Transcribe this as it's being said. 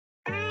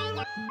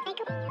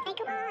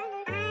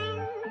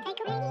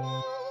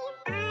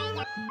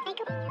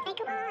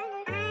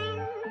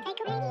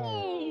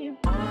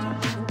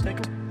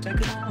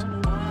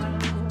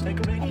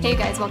Hey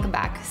guys, welcome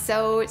back.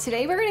 So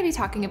today we're going to be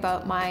talking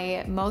about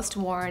my most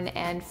worn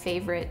and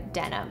favorite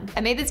denim.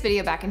 I made this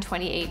video back in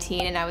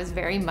 2018 and I was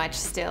very much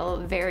still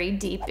very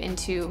deep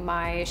into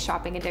my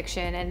shopping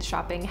addiction and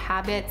shopping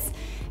habits.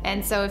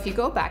 And so if you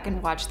go back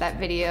and watch that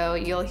video,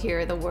 you'll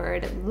hear the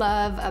word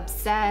love,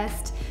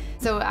 obsessed.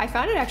 So I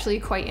found it actually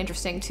quite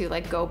interesting to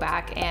go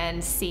back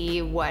and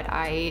see what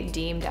I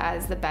deemed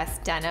as the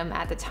best denim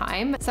at the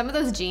time. Some of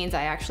those jeans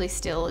I actually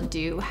still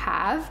do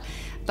have,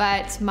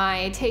 but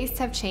my tastes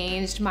have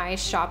changed, my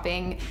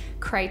shopping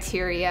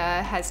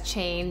criteria has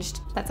changed.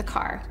 That's a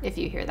car, if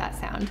you hear that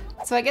sound.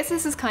 So I guess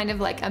this is kind of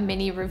like a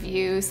mini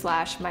review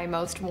slash my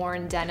most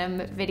worn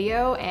denim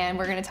video, and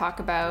we're gonna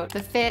talk about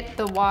the fit,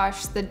 the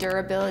wash, the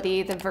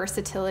durability, the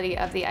versatility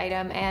of the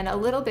item, and a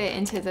little bit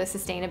into the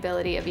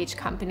sustainability of each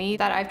company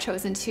that I've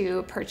chosen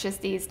to purchase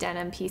these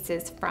denim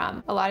pieces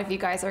from. A lot of you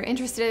guys are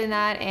interested in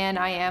that, and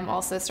I am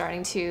also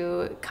starting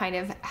to kind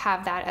of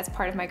have that as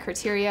part of my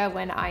criteria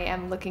when I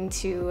am looking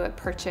to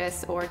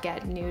purchase or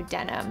get new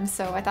denim.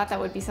 So I thought that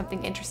would be something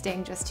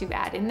interesting just to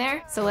add in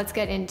there. So let's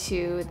get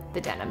into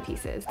the denim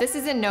pieces. This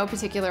is in no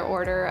particular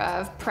order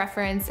of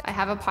preference. I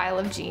have a pile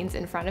of jeans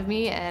in front of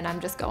me and I'm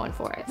just going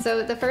for it.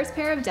 So the first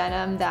pair of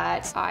denim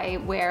that I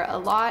wear a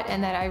lot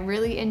and that I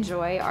really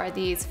enjoy are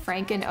these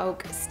Frank &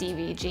 Oak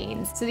Stevie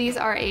jeans. So these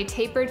are a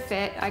tapered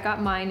fit. I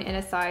got mine in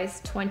a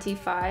size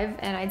 25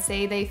 and I'd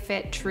say they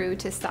fit true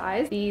to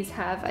size. These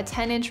have a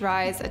 10-inch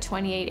rise, a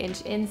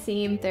 28-inch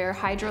inseam. They're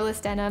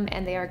hydroless denim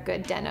and they are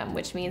good denim,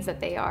 which means that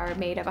they are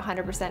made of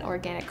 100%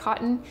 organic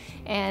cotton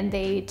and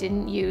they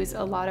didn't use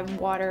a lot of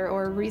water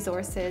or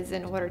resources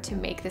in order to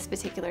make this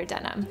particular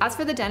denim. As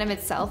for the denim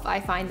itself, I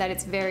find that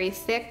it's very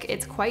thick,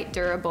 it's quite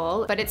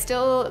durable, but it's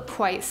still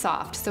quite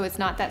soft. So it's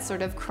not that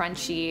sort of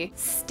crunchy,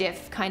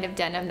 stiff kind of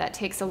denim that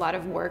takes a lot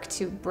of work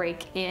to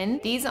break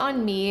in. These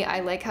on me, I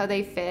like how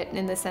they fit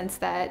in the sense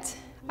that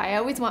I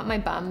always want my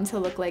bum to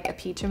look like a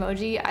peach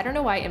emoji. I don't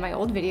know why in my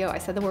old video I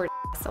said the word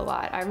a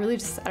lot. I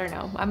don't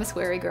know. I'm a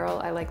squarey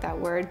girl. I like that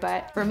word,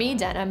 but for me,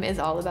 denim is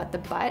all about the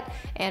butt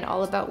and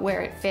all about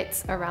where it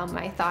fits around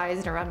my thighs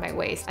and around my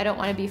waist. I don't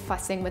want to be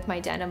fussing with my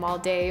denim all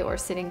day or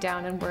sitting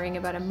down and worrying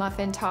about a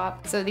muffin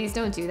top. So these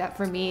don't do that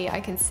for me.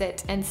 I can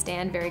sit and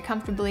stand very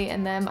comfortably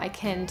in them. I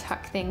can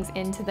tuck things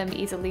into them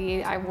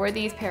easily. I wore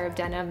these pair of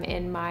denim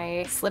in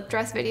my slip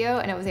dress video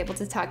and I was able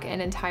to tuck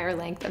an entire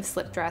length of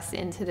slip dress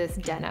into this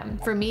denim.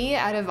 For me,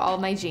 out of all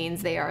my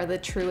jeans, they are the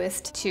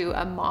truest to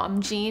a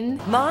mom jean.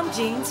 Mom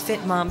jeans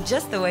fit mom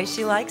just the way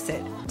she likes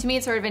it. To me,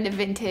 it's sort of in a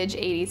vintage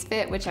 80s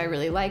fit, which I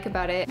really like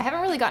about it. I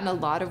haven't really gotten a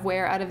lot of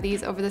wear out of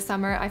these over the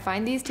summer. I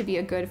find these to be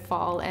a good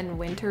fall and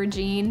winter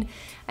jean,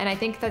 and I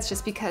think that's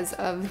just because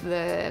of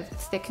the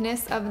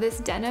thickness of this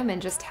denim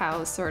and just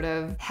how sort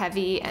of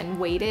heavy and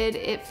weighted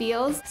it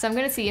feels. So I'm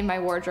gonna see in my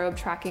wardrobe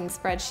tracking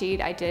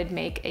spreadsheet, I did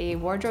make a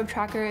wardrobe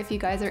tracker. If you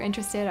guys are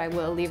interested, I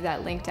will leave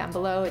that link down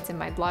below. It's in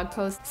my blog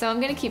post. So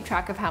I'm gonna keep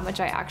track of how much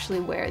I actually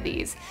wear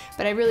these,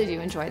 but I really do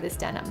enjoy this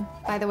denim.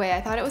 By the way, I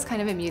thought it was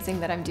kind of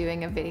amusing that I'm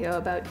doing a video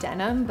about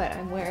denim, but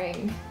I'm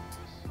wearing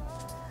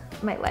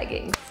my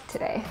leggings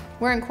today.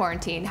 We're in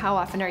quarantine. How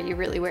often are you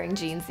really wearing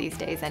jeans these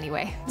days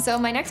anyway? So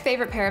my next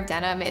favorite pair of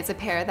denim is a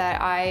pair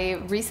that I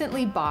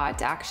recently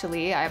bought,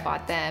 actually. I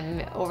bought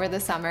them over the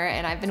summer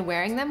and I've been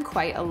wearing them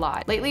quite a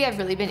lot. Lately, I've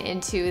really been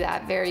into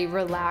that very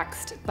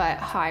relaxed but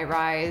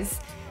high-rise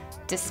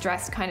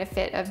distressed kind of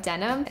fit of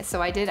denim.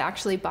 So I did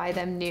actually buy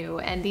them new,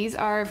 and these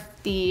are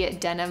the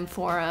Denim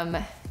Forum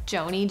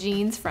Joni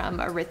jeans from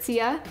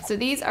Aritzia. So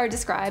these are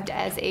described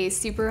as a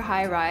super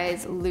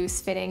high-rise,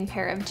 loose-fitting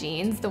pair of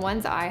jeans. The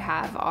ones I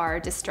have are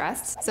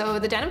distressed. So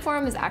the Denim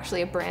Forum is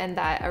actually a brand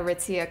that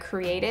Aritzia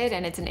created,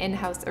 and it's an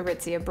in-house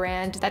Aritzia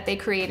brand that they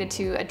created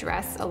to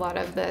address a lot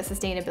of the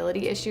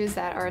sustainability issues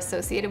that are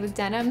associated with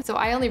denim. So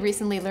I only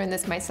recently learned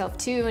this myself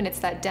too, and it's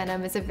that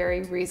denim is a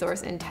very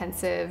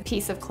resource-intensive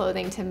piece of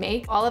clothing to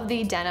make. All of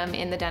the denim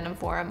in the Denim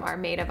Forum are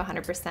made of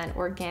 100%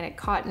 organic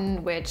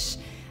cotton, which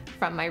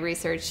from my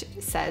research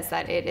says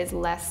that it is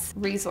less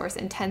resource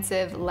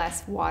intensive,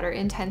 less water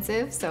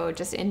intensive, so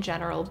just in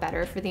general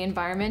better for the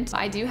environment.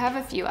 I do have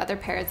a few other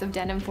pairs of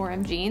Denim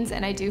Forum jeans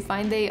and I do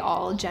find they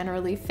all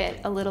generally fit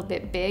a little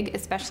bit big,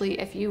 especially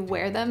if you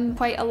wear them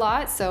quite a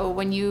lot. So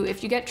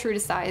if you get true to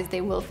size,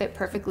 they will fit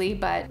perfectly,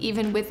 but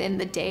even within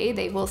the day,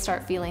 they will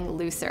start feeling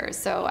looser.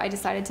 So I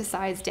decided to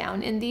size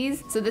down in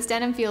these. So this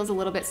denim feels a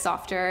little bit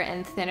softer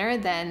and thinner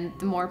than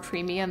the more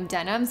premium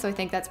denim, so I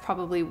think that's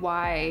probably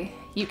why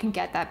you can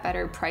get that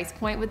better price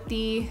point with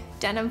the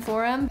Denim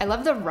Forum. I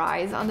love the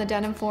rise on the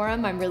Denim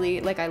Forum. I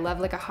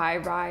love like a high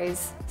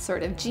rise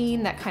sort of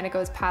jean that kind of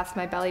goes past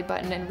my belly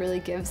button and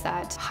really gives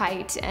that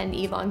height and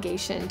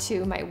elongation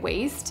to my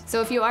waist.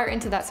 So if you are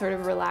into that sort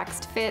of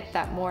relaxed fit,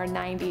 that more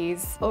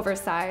 90s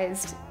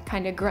oversized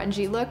kind of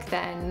grungy look,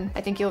 then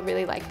I think you'll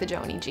really like the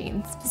Joni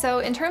jeans. So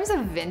in terms of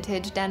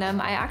vintage denim,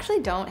 I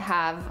actually don't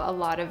have a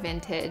lot of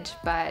vintage,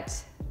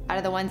 but out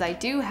of the ones I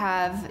do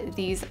have,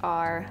 these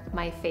are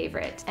my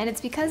favorite. And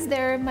it's because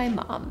they're my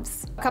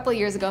mom's. A couple of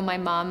years ago, my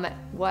mom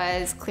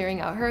was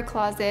clearing out her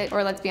closet,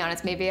 or let's be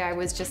honest, maybe I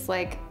was just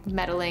like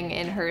meddling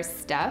in her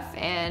stuff,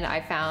 and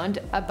I found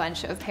a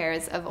bunch of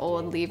pairs of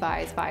old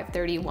Levi's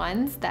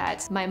 531s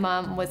that my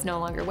mom was no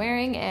longer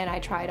wearing, and I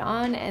tried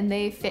on and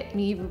they fit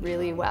me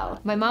really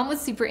well. My mom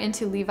was super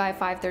into Levi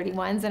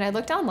 531s, and I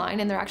looked online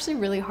and they're actually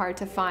really hard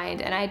to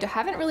find, and I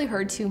haven't really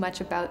heard too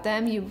much about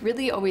them. You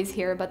really always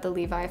hear about the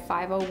Levi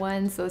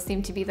 501s. Those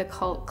seem to be the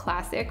cult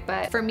classic,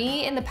 but for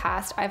me in the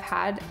past, I've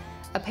had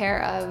a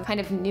pair of kind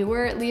of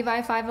newer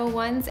Levi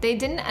 501s. They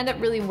didn't end up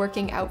really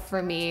working out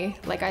for me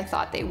like I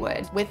thought they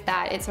would. With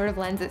that, it sort of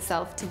lends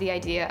itself to the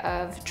idea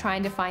of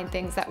trying to find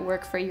things that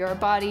work for your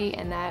body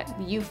and that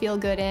you feel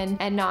good in,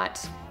 and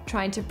not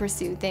trying to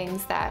pursue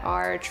things that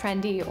are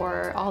trendy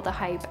or all the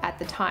hype at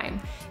the time,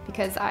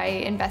 because I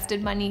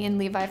invested money in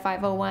Levi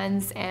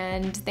 501s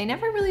and they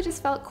never really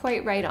just felt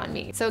quite right on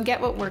me. So get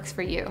what works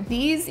for you.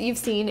 These you've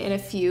seen in a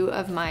few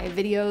of my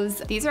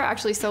videos. These are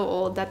actually so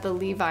old that the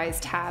Levi's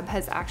tab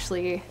has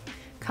actually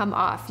come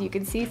off. You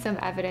can see some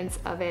evidence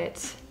of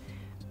it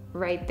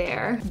right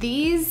there.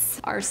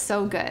 These are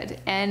so good,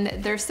 and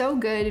they're so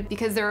good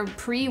because they're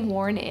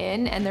pre-worn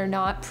in, and they're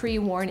not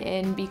pre-worn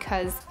in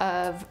because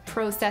of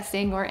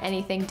processing or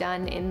anything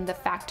done in the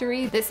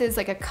factory. This is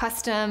like a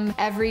custom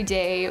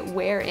everyday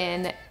wear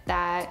in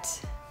that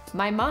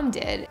my mom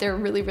did. They're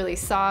really, really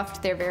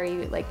soft. They're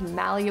very like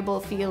malleable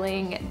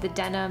feeling. The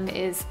denim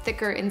is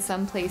thicker in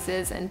some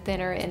places and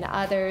thinner in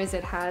others.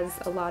 It has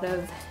a lot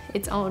of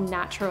its own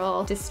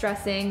natural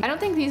distressing. I don't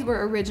think these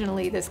were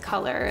originally this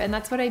color, and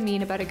that's what I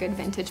mean about a good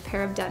vintage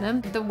pair of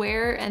denim. The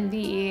wear and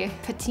the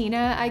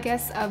patina, I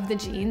guess, of the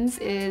jeans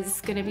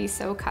is gonna be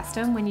so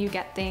custom when you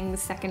get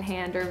things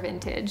secondhand or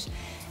vintage.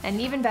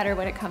 And even better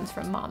when it comes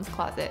from mom's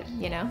closet,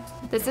 you know?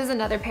 This is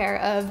another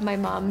pair of my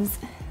mom's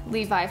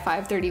Levi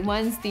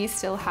 531s. These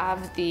still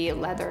have the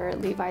leather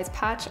Levi's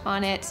patch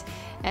on it,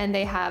 and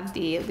they have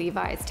the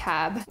Levi's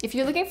tab. If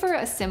you're looking for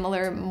a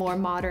similar, more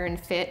modern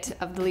fit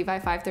of the Levi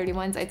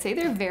 531s, I'd say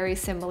they're very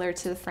similar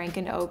to the Frank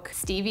 & Oak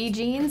Stevie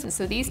jeans.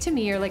 So these to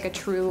me are like a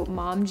true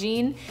mom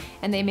jean,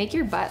 and they make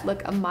your butt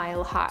look a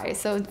mile high.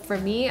 So for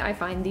me, I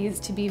find these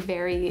to be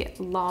very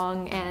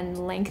long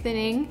and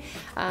lengthening,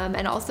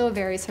 and also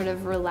very sort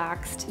of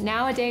relaxed.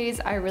 Nowadays,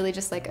 I really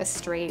just like a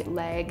straight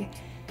leg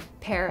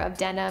pair of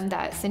denim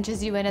that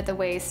cinches you in at the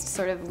waist,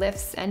 sort of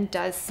lifts and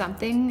does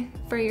something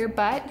for your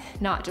butt,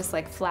 not just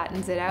like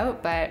flattens it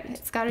out, but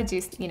it's gotta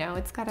do, you know,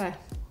 it's gotta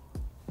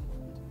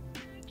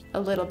a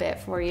little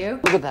bit for you.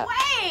 Look at that.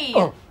 Wait!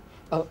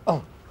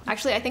 Oh.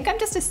 Actually, I think I'm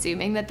just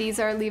assuming that these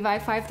are Levi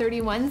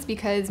 531s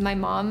because my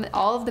mom,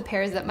 all of the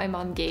pairs that my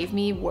mom gave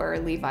me were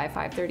Levi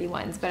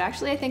 531s, but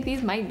actually I think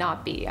these might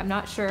not be. I'm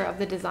not sure of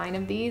the design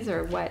of these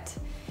or what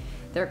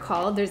they're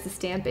called. There's a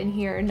stamp in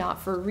here,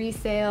 not for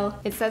resale.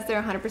 It says they're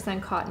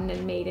 100% cotton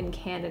and made in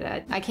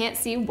Canada. I can't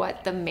see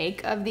what the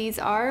make of these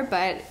are,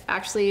 but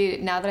actually,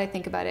 now that I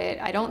think about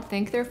it, I don't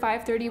think they're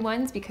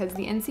 531s because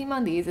the inseam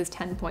on these is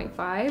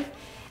 10.5.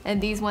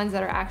 And these ones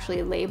that are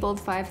actually labeled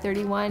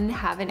 531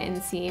 have an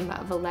inseam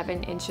of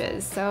 11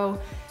 inches. So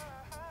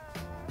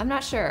I'm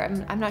not sure.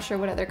 I'm not sure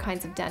what other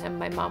kinds of denim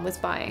my mom was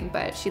buying,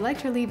 but she liked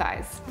her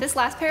Levi's. This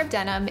last pair of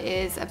denim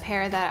is a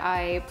pair that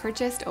I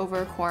purchased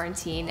over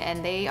quarantine,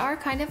 and they are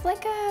kind of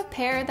like a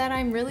pair that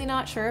I'm really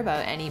not sure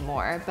about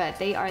anymore, but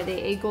they are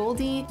the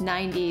agolde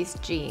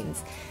 90s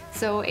jeans.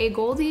 So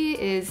agolde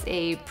is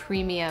a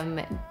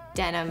premium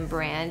denim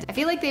brand. I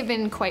feel like they've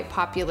been quite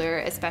popular,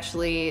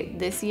 especially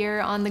this year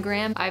on the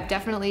gram. I've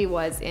definitely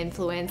was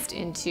influenced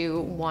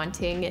into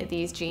wanting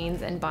these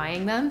jeans and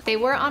buying them. They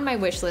were on my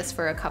wish list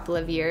for a couple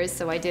of years,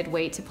 so I did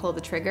wait to pull the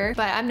trigger,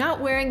 but I'm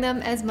not wearing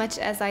them as much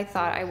as I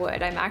thought I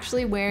would. I'm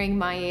actually wearing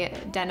my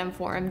Denim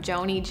Forum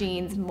Joni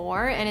jeans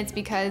more, and it's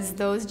because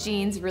those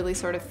jeans really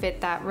sort of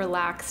fit that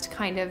relaxed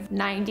kind of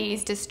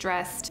 90s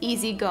distressed,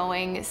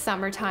 easygoing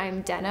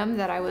summertime denim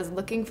that I was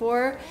looking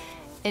for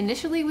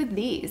initially with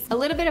these. A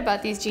little bit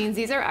about these jeans.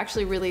 These are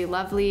actually really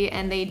lovely,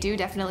 and they do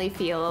definitely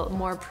feel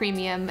more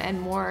premium and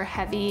more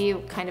heavy,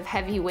 kind of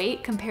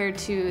heavyweight compared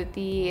to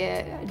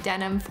the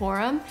Denim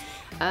Forum,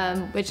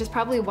 which is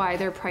probably why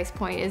their price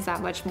point is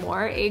that much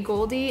more.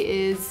 Agolde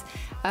is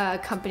a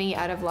company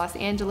out of Los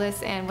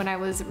Angeles, and when I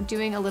was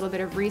doing a little bit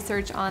of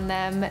research on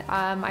them,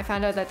 I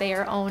found out that they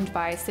are owned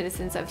by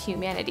Citizens of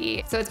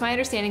Humanity. So it's my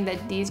understanding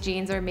that these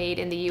jeans are made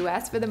in the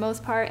US for the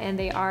most part, and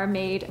they are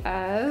made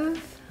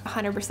of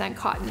 100%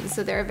 cotton.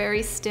 So they're a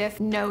very stiff,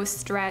 no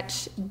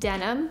stretch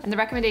denim. And the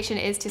recommendation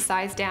is to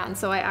size down.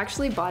 So I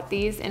actually bought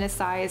these in a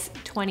size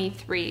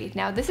 23.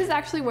 Now this is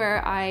actually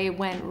where I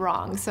went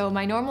wrong. So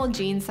my normal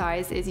jean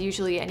size is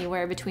usually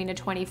anywhere between a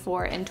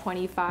 24 and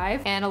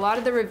 25. And a lot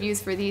of the reviews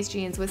for these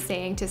jeans was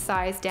saying to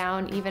size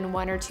down even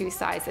 1 or 2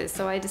 sizes.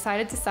 So I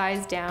decided to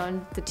size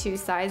down the 2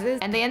 sizes,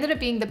 and they ended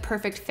up being the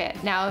perfect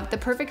fit. Now the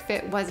perfect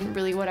fit wasn't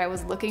really what I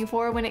was looking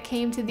for when it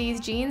came to these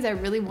jeans. I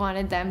really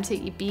wanted them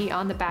to be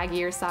on the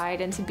baggier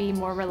side and to be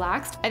more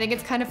relaxed. I think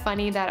it's kind of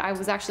funny that I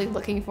was actually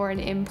looking for an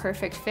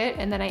imperfect fit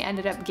and then I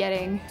ended up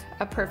getting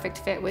a perfect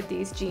fit with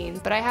these jeans.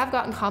 But I have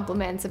gotten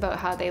compliments about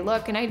how they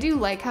look, and I do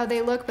like how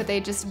they look, but they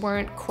just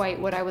weren't quite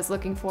what I was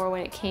looking for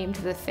when it came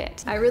to the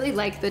fit. I really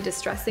like the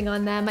distressing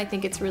on them. I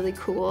think it's really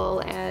cool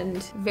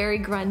and very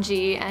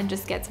grungy and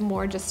just gets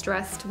more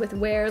distressed with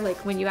wear. Like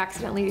when you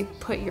accidentally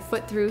put your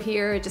foot through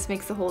here, it just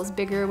makes the holes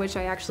bigger, which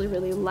I actually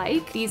really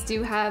like. These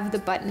do have the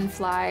button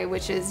fly,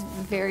 which is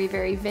very,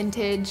 very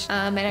vintage.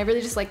 And I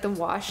really just like the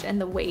wash and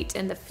the weight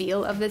and the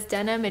feel of this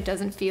denim. It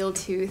doesn't feel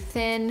too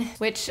thin,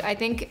 which I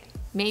think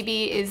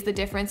maybe is the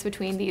difference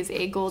between these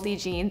agolde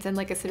jeans and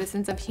like a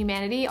Citizens of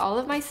Humanity. All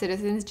of my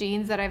Citizens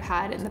jeans that I've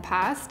had in the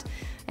past,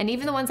 and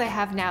even the ones I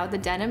have now, the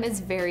denim is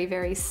very,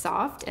 very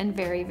soft and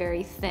very,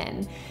 very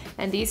thin.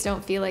 And these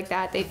don't feel like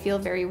that. They feel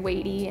very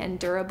weighty and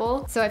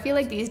durable. So I feel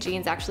like these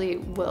jeans actually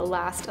will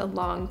last a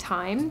long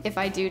time if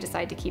I do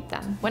decide to keep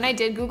them. When I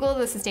did Google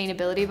the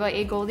sustainability about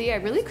agolde, I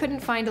really couldn't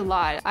find a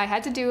lot. I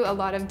had to do a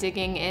lot of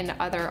digging in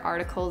other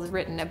articles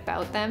written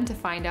about them to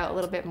find out a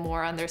little bit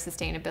more on their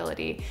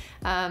sustainability.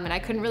 And I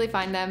couldn't really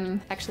find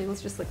them. Actually,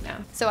 let's just look now.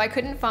 So I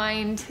couldn't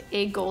find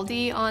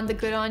agolde on the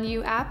Good On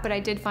You app, but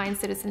I did find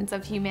Citizens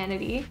of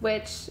Humanity,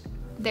 which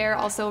they're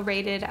also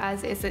rated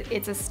as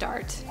it's a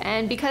start.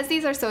 And because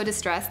these are so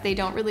distressed, they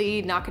don't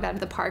really knock it out of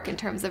the park in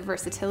terms of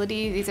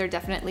versatility. These are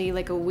definitely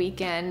like a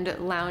weekend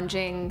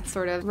lounging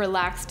sort of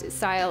relaxed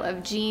style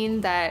of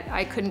jean that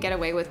I couldn't get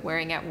away with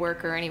wearing at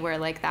work or anywhere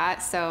like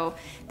that. So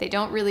they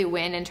don't really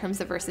win in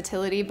terms of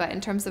versatility, but in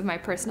terms of my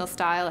personal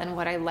style and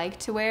what I like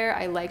to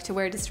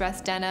wear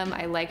distressed denim.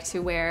 I like to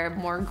wear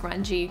more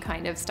grungy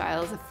kind of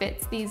styles of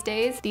fits these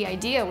days. The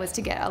idea was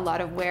to get a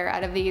lot of wear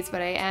out of these,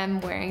 but I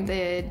am wearing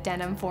the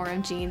denim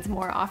Forum jeans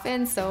more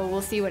often, so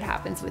we'll see what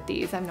happens with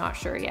these. I'm not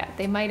sure yet.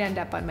 They might end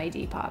up on my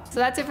Depop. So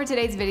that's it for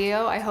today's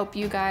video. I hope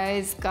you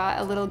guys got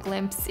a little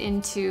glimpse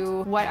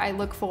into what I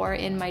look for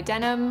in my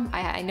denim.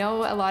 I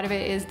know a lot of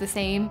it is the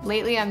same.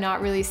 Lately, I'm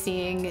not really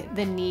seeing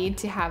the need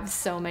to have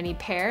so many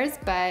pairs,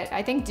 but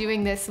I think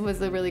doing this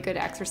was a really good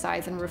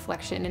exercise and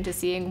reflection into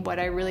seeing what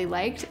I really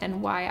liked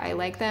and why I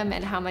like them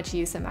and how much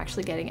use I'm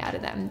actually getting out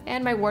of them.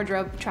 And my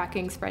wardrobe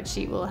tracking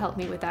spreadsheet will help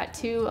me with that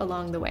too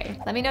along the way.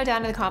 Let me know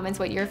down in the comments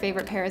what your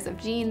favorite pairs of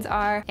jeans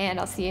are, and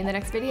I'll see you in the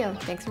next video.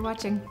 Thanks for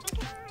watching.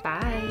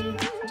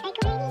 Bye.